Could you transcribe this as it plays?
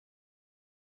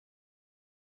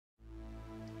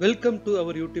Welcome to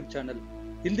our YouTube channel.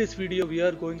 In this video we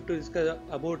are going to discuss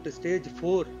about stage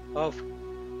 4 of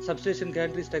substation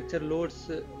gantry structure loads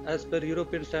as per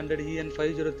European standard EN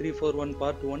 50341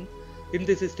 part 1. In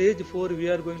this stage 4 we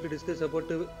are going to discuss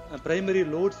about primary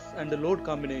loads and load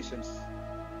combinations.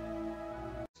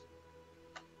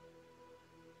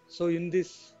 So in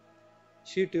this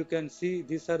sheet you can see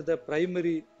these are the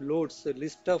primary loads, a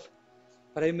list of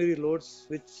primary loads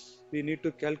which we need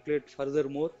to calculate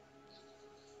furthermore.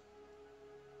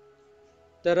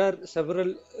 There are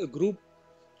several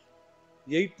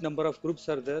 8 number of groups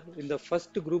are there. In the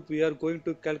first group we are going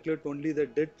to calculate only the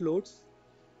dead loads.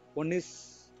 1A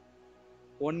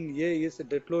is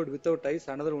dead load without ice,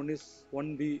 another one is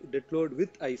 1B dead load with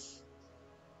ice.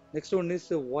 Next one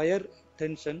is wire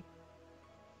tension.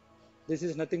 This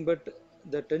is nothing but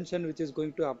the tension which is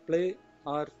going to apply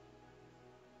or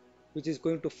which is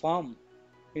going to form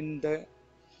in the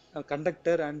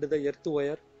conductor and the earth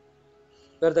wire,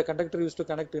 where the conductor used to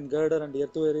connect in girder and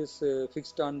earth wire is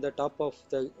fixed on the top of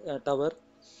the tower.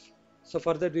 So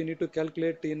for that we need to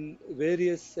calculate in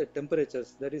various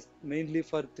temperatures, that is mainly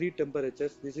for 3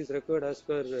 temperatures. This is required as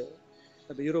per the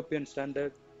European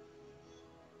standard.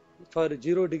 For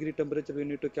 0 degree temperature we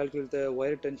need to calculate the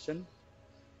wire tension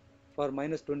for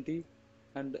 -20,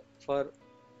 and for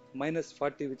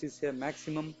 -40 which is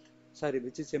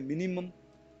a minimum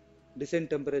design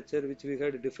temperature which we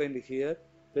had defined here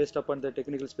based upon the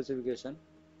technical specification.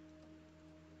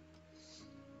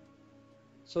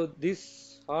 So these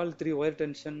all 3 wire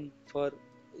tension for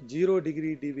 0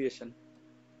 degree deviation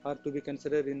are to be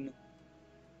considered in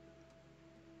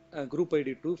group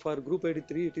ID2. For group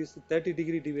ID3 it is 30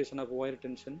 degree deviation of wire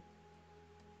tension.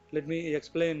 Let me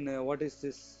explain what is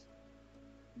this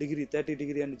degree, 30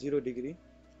 degree and 0 degree,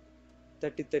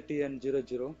 30 and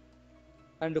 0.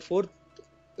 And the fourth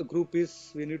group is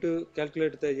we need to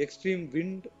calculate the extreme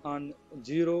wind on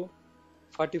 0,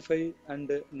 45 and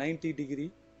 90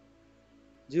 degree.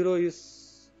 0 is,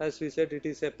 as we said, it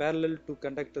is a parallel to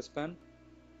conductor span.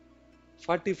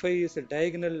 45 is a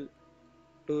diagonal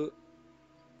to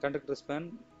conductor span,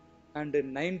 and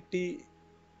 90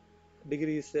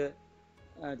 degree is the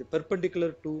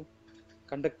perpendicular to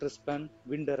conductor span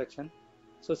wind direction.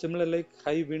 So similar like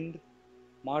high wind,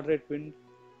 moderate wind,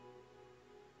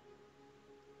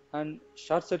 and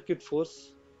short circuit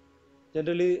force.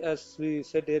 Generally, as we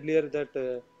said earlier, that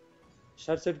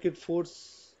short circuit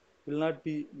force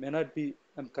may not be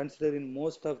considered in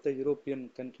most of the European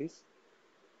countries.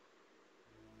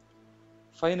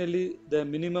 Finally, the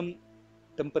minimum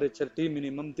temperature, T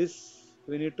minimum, this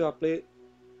we need to apply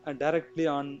directly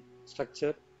on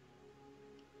structure.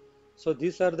 So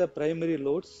these are the primary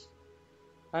loads.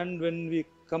 And when we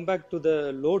come back to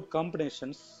the load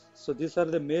combinations, so these are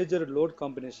the major load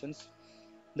combinations.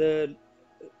 The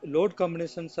load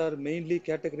combinations are mainly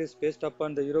categorized based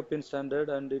upon the European standard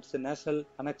and its a national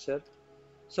annexure.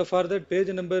 So for that, page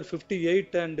number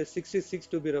 58 and 66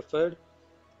 to be referred.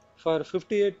 For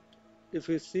 58, if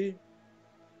you see,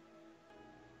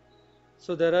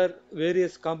 so there are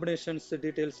various combinations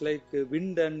details like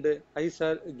wind and ice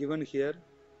are given here.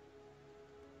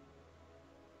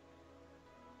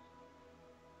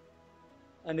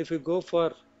 And if you go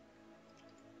for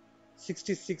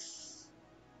 66,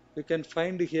 you can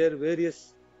find here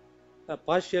various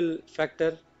partial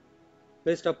factor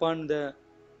based upon the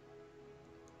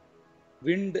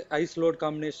wind ice load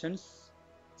combinations,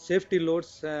 safety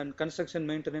loads and construction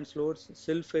maintenance loads,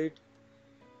 self-aid,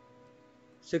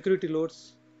 security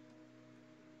loads.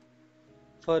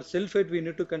 For self-aid we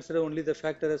need to consider only the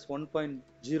factor as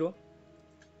 1.0,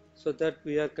 so that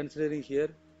we are considering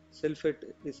here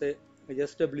self-aid is a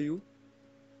SW.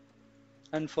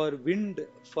 And for wind,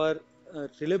 for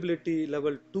reliability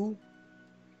level 2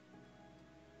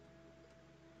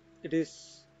 it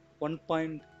is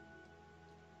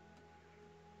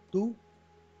 1.2.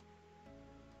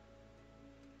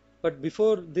 But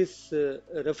before this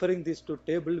referring this to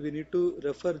table, we need to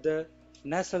refer the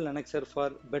national annexure for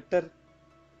better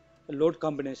load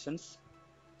combinations.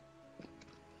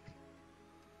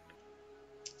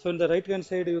 So in the right hand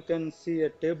side you can see a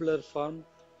tabular form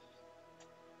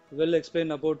well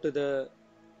explained about the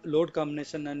load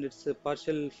combination and its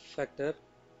partial factor.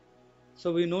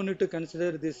 So we no need to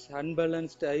consider this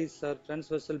unbalanced ice or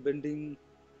transversal bending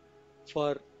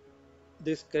for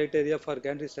this criteria for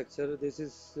gantry structure. This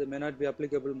is may not be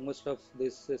applicable most of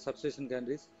this substation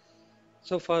gantries.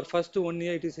 So for first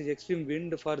 1A it is extreme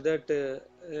wind. For that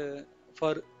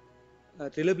for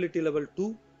reliability level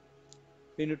 2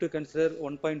 we need to consider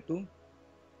 1.2.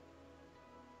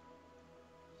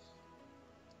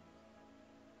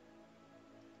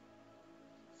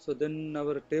 So then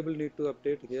our table need to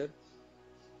update here.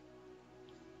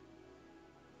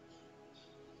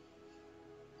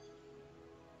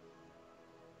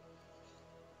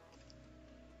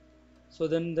 So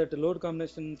then that load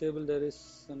combination table, there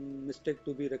is some mistake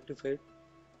to be rectified.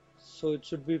 So it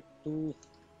should be 2,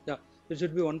 yeah, it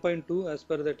should be 1.2 as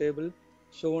per the table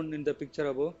shown in the picture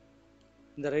above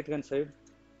in the right hand side.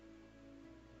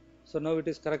 So now it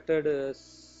is corrected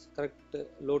as correct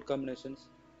load combinations.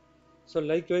 So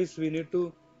likewise we need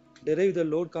to derive the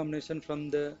load combination from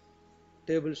the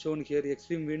table shown here.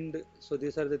 Extreme wind, so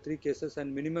these are the three cases,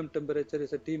 and minimum temperature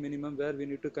is a T minimum, where we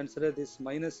need to consider this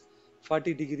minus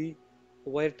 40°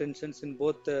 wire tensions in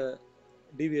both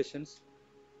deviations,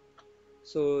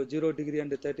 so 0°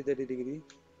 and 30°.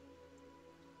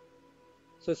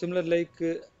 So similar like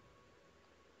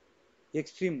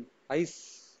extreme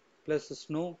ice plus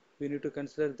snow, we need to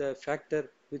consider the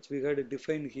factor which we had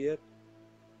defined here.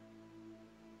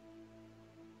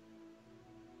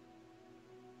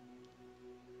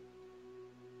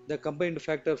 The combined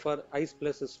factor for ice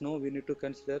plus snow we need to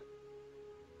consider.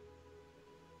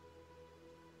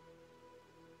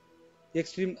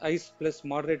 Extreme ice plus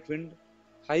moderate wind,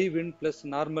 high wind plus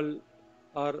normal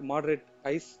or moderate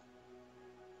ice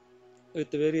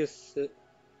with various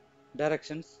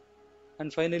directions,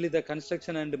 and finally the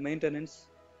construction and maintenance.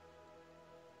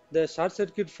 The short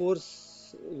circuit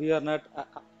force we are not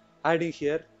adding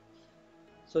here,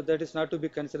 so that is not to be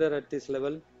considered at this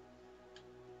level.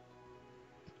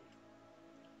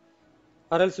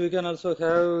 Or else we can also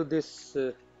have this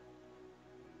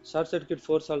short circuit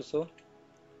force also,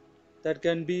 that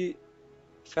can be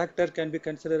factor can be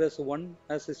considered as 1,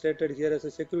 as stated here. As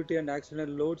a security and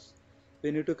accidental loads,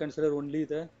 we need to consider only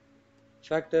the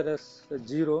factor as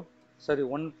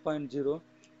 1.0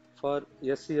 for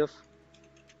SCF,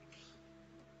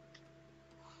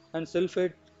 and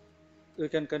sulfate we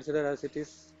can consider as it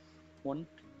is 1.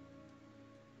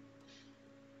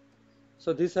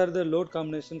 So these are the load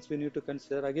combinations we need to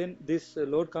consider. Again, this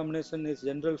load combination is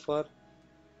general for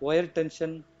wire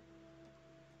tension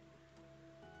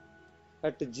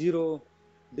at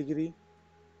 0°.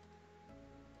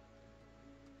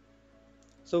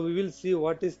 So we will see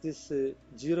what is this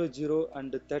 0,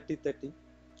 and 30.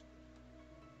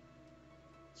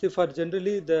 See, for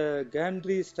generally the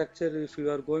gantry structure, if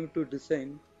you are going to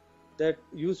design, that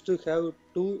used to have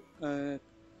two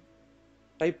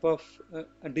type of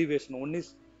deviation. One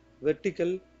is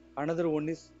vertical, another one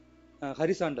is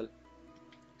horizontal.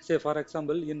 Say for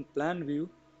example, in plan view,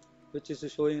 which is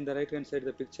showing in the right hand side of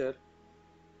the picture,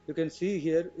 you can see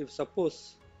here, if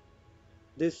suppose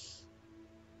this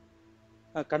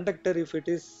conductor, if it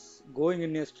is going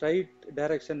in a straight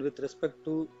direction with respect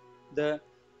to the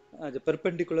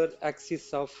perpendicular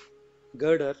axis of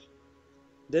girder,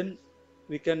 then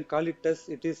we can call it as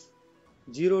it is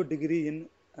 0° in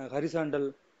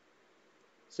horizontal.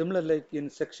 Similar like in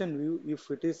section view, if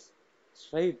it is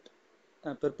straight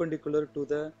perpendicular to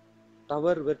the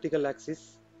tower vertical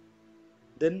axis,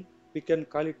 then we can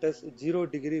call it as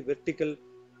 0° vertical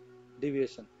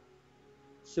deviation.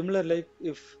 Similar like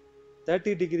if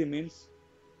 30° means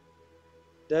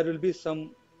there will be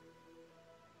some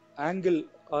angle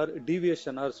or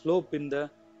deviation or slope in the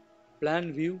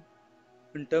plan view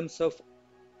in terms of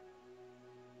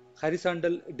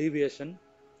horizontal deviation.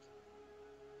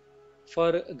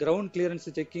 For ground clearance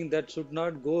checking, that should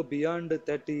not go beyond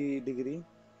 30°.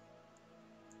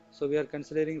 So we are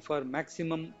considering for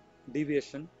maximum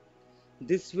deviation.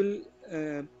 This will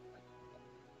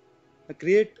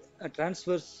create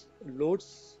transverse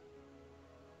loads.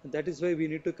 That is why we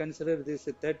need to consider this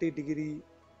 30°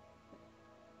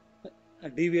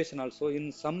 deviation also.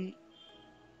 In some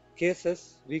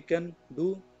cases we can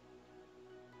do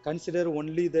consider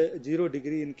only the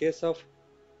 0° in case of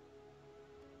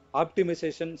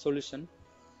optimization solution.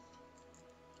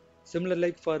 Similar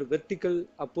like for vertical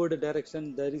upward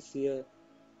direction, there is a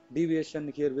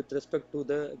deviation here with respect to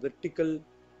the vertical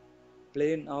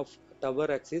plane of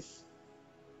tower axis.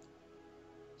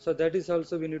 So that is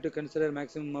also we need to consider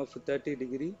maximum of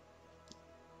 30°.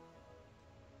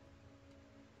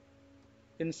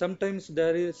 In sometimes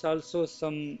there is also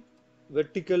some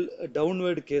vertical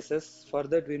downward cases. For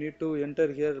that we need to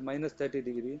enter here minus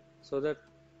 30°, so that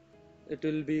it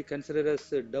will be considered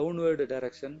as a downward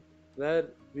direction, where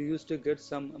we used to get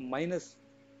some minus,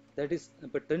 that is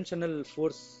potential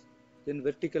force in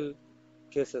vertical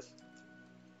cases.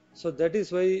 So that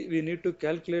is why we need to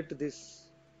calculate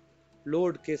this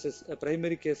load cases,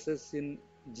 primary cases in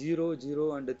 0,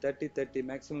 0 and 30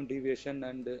 maximum deviation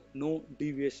and no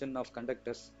deviation of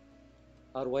conductors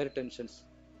or wire tensions.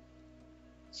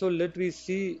 So let we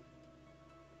see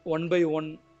one by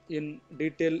one in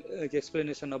detail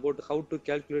explanation about how to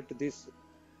calculate these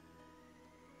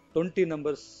 20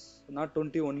 numbers, not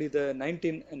 20, only the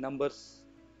 19 numbers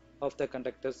of the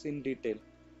conductors in detail.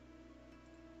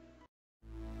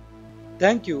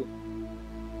 Thank you.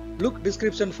 Look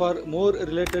description for more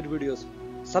related videos.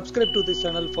 Subscribe to this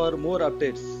channel for more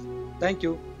updates. Thank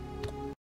you.